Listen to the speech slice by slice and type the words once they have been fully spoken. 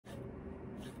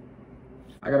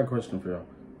I got a question for y'all.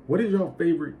 What is your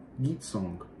favorite Yeat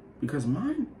song? Because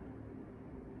mine,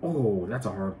 oh, that's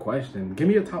a hard question. Give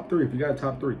me a top three if you got a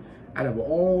top three. Out of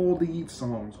all the Yeat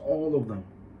songs, all of them,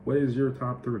 what is your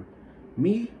top three?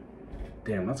 Me?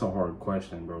 Damn, that's a hard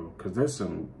question, bro. Cause there's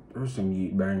some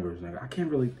Yeat bangers, nigga. I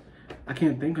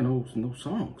can't think of those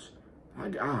songs.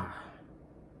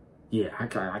 Yeah, I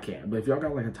can't. But if y'all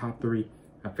got like a top three,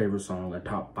 a favorite song, a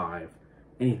top five,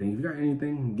 anything. If you got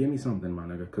anything, give me something, my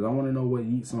nigga. Cause I want to know what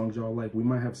Yeat songs y'all like. We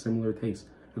might have similar tastes.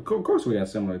 Of course we got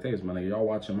similar tastes, my nigga. Y'all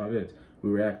watching my vids.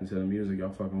 We reacting to the music. Y'all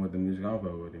fucking with the music. I'm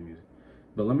fucking with the music.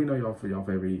 But let me know y'all for y'all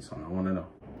favorite Yeat song. I want to know.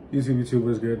 YouTube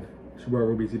was good. It's your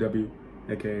boy BTW,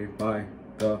 aka By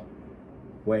the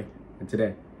Way. And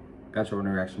today, got your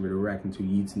reaction video reacting to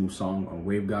Yeat's new song on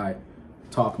Wave Guide,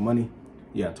 Talk Money.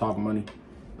 Yeah, Talk Money.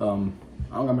 I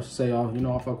don't got much to say, y'all. You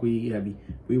know I fuck with Yeat heavy.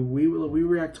 We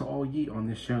react to all Yeat on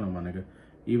this channel, my nigga.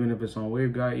 Even if it's on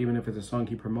Wave Guide, even if it's a song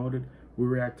he promoted, we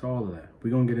react to all of that. We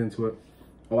gonna get into it.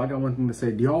 Oh, I got one thing to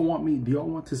say. Do y'all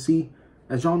want to see,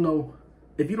 as y'all know,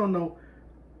 if you don't know,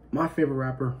 my favorite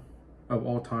rapper of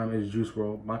all time is Juice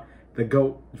WRLD. The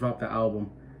GOAT dropped the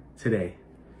album today.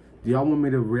 Do y'all want me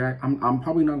to react? I'm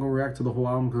probably not gonna react to the whole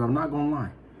album because I'm not gonna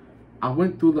lie. I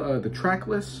went through the track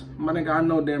list. My nigga, I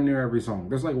know damn near every song.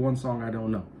 There's like one song I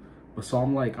don't know. But so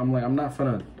I'm not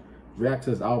gonna react to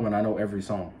this album and I know every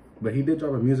song. But he did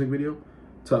drop a music video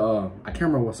to I can't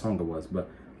remember what song it was, but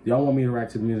y'all want me to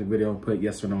react to the music video, put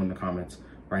yes or no in the comments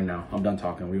right now. I'm done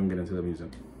talking. We're gonna get into the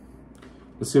music.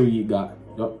 Let's see what Yeat got.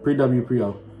 Pre-W,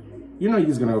 pre-O. You know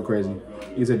he's gonna go crazy.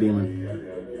 He's a demon.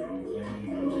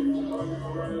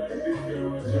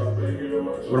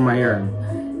 What am I hearing?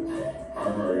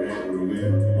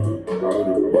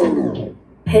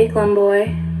 Hey, Glen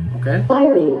Boy. Okay.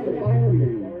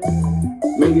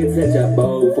 Make it touch a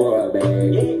bowl for a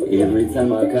bag. Every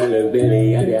time I call a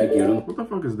Billy, I get him. What the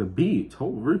fuck is the beat?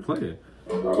 Replay it.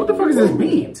 What the fuck is this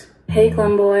beat? Hey,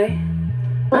 Glen Boy.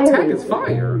 That tag is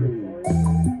fire.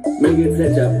 Make it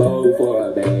touch a bowl for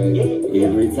a bag.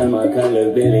 Every time I call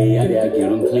a Billy, I get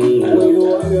him clean. I know you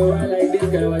walk around like this,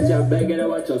 gotta watch your back, gotta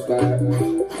watch your spot.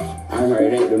 I'm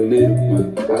right at the middle,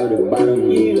 out the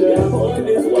bottom. Yeah, I'm on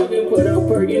this walking, put a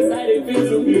perk inside it, feels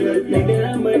so good. Think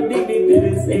that I'm addicted to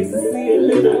this ecstasy a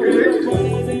little bit.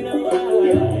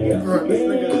 Bro, this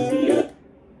nigga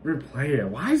replay it.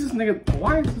 Why is this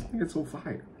nigga so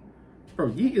fire? Bro,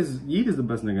 Yeat is the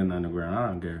best nigga in the underground. I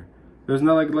don't care. There's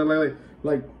no like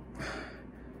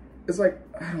it's like,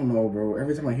 I don't know, bro.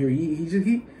 Every time I hear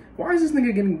Yeat, why is this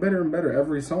nigga getting better and better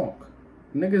every song?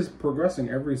 Nigga's progressing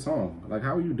every song. Like,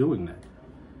 how are you doing that?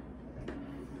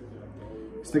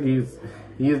 This nigga,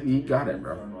 he got it,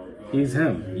 bro. He's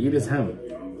him. Yeat is him.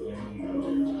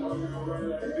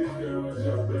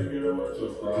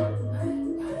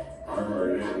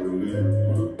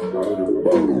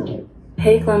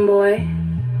 Hey, Glen Boy.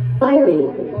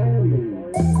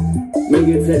 Make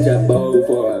it touch a bowl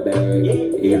for a bag.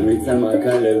 Every time I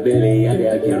call a Billy, I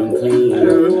get him clean. I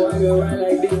know you walk around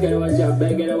like this, gotta watch your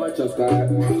back, gotta watch your spot.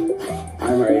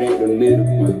 I'm right at the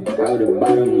middle, out the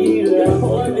bottom. Yeah, I'm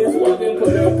on this walking,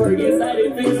 put a perk inside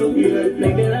it, feels so good.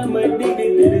 Think that I'm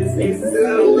addicted to this ecstasy.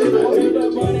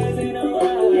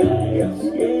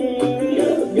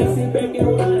 Just sit back and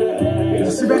watch.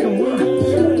 Just sit back and watch.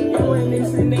 I went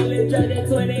this and they drop that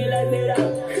 20 like that.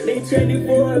 They trended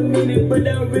for a minute, but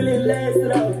don't really last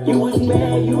it off. You was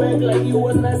mad, you act like you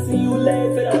was not see you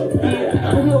laugh it off.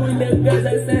 Yeah, I'm holding them guys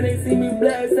outside, they see me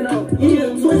blasting off. Yeah,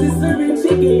 Twisted serving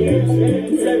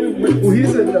chicken. Well, he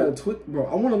said, bro,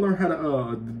 I want to learn how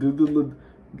to do the little.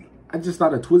 I just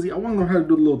thought of Twizzy. I want to learn how to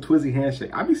do the little Twizzy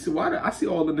handshake. I see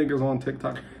all the niggas on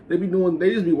TikTok. They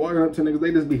just be walking up to niggas.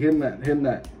 They just be hitting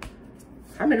that.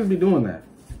 How niggas be doing that?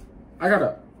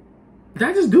 Did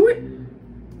I just do it?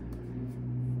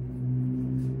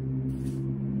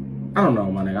 I don't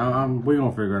know, my nigga. We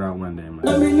gonna figure it out one day, man.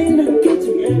 I've been in the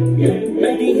kitchen,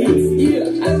 making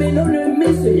hits, I've been on a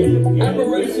mission,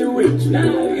 Operation Rich. I've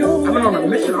been on a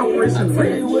mission, Operation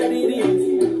Rich.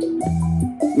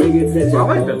 Make it touch. I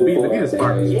like the beat. The beat is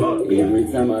fire as fuck. Every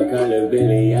time I call a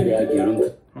Billy, I get him.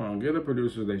 Hold on, give the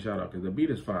producers they shout out because the beat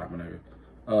is fire, my nigga.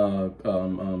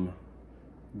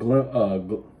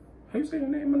 How you say your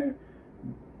name, my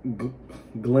nigga?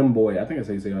 Glen Boy. I think that's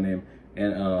how you say your name.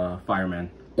 And Fireman.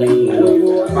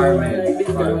 Fireman.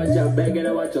 Shout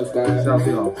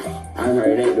out. I'm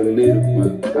right at the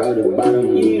middle, out the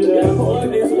bottom. Yeah, I'm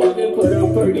on this walking, put a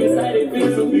perk inside it,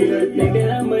 feels so good. Think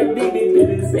that I'm addicted to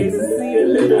this ecstasy a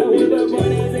little bit. But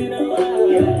money's in a while.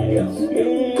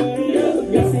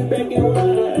 Just sit back and watch.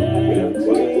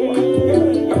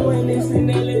 I went this and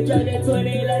they drop that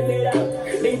 20 like that out.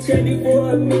 They chatty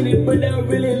for a minute, but that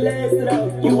really lasted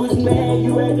out. You was mad,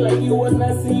 you act like you was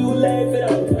not see you laugh it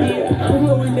out. Yeah, I'm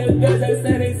here with the guys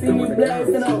outside, they see me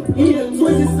blasting out. Yeah,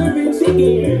 Twisties serving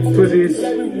chicken. Twisties.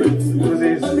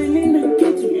 I've been in the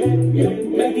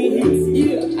kitchen, making hits.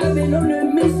 Yeah, I've been on the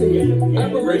mission.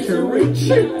 Operation Rich.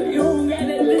 You don't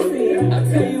gotta listen. I'll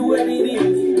tell you what it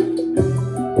is.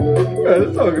 Yeah,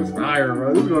 this song is fire,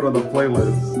 bro. This is going on the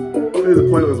playlist. This is a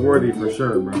playlist worthy for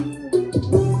sure, bro.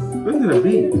 Listen to the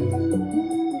beat.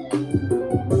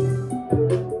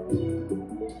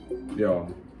 Yo,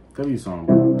 W song,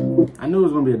 bro. I knew it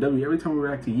was gonna be a W. Every time we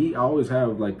react to Yeat, I always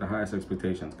have like the highest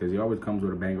expectations because he always comes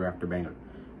with a banger after banger.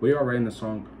 We are rating the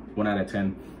song 1 out of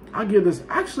 10. I'll give this,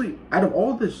 actually, out of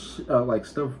all this like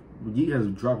stuff Yeat has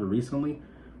dropped recently,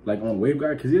 like on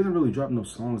Waveguard, because he hasn't really dropped no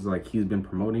songs like he's been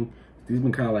promoting. These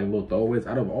been kind of like little throwaways.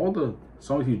 Out of all the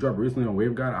songs he dropped recently on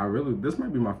Waveguard, this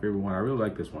might be my favorite one. I really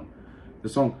like this one.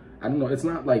 This song, I don't know, it's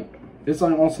not like, it's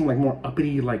on some like more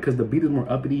uppity, like, because the beat is more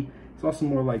uppity. It's also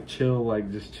more like chill,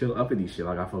 like just chill uppity shit.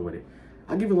 Like I fuck with it.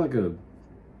 I give it like a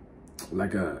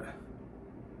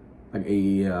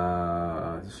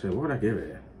shit. What would I give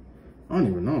it? I don't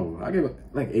even know. I give it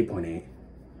like 8.8.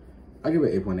 I give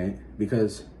it 8.8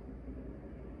 because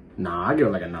I give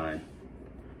it like a 9.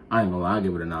 I ain't gonna lie, I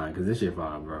give it a 9 because this shit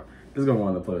fine, bro. This is gonna go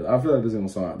on the playlist. I feel like this is a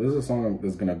song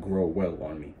that's gonna grow well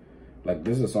on me. Like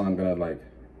this is a song I'm gonna like.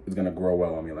 It's gonna grow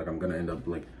well on me. Like I'm gonna end up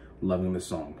like loving this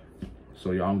song.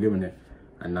 So y'all, I'm giving it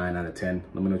a 9 out of 10.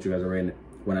 Let me know what you guys are rating it.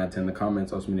 1 out of 10 in the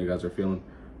comments. Also, many of you guys are feeling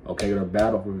okay or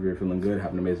bad, or if you're feeling good,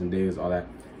 having amazing days, all that.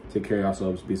 Take care of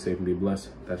yourselves, be safe and be blessed.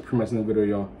 That's pretty much in the video,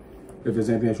 y'all. If there's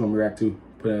anything else you want me to react to,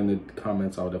 put it in the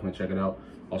comments. I'll definitely check it out.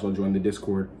 Also, join the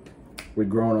Discord. We're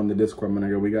growing on the Discord,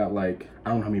 man. We got like, I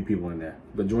don't know how many people in there,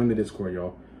 but join the Discord,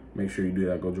 y'all. Make sure you do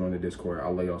that. Go join the Discord. I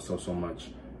love y'all so much.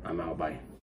 I'm out. Bye.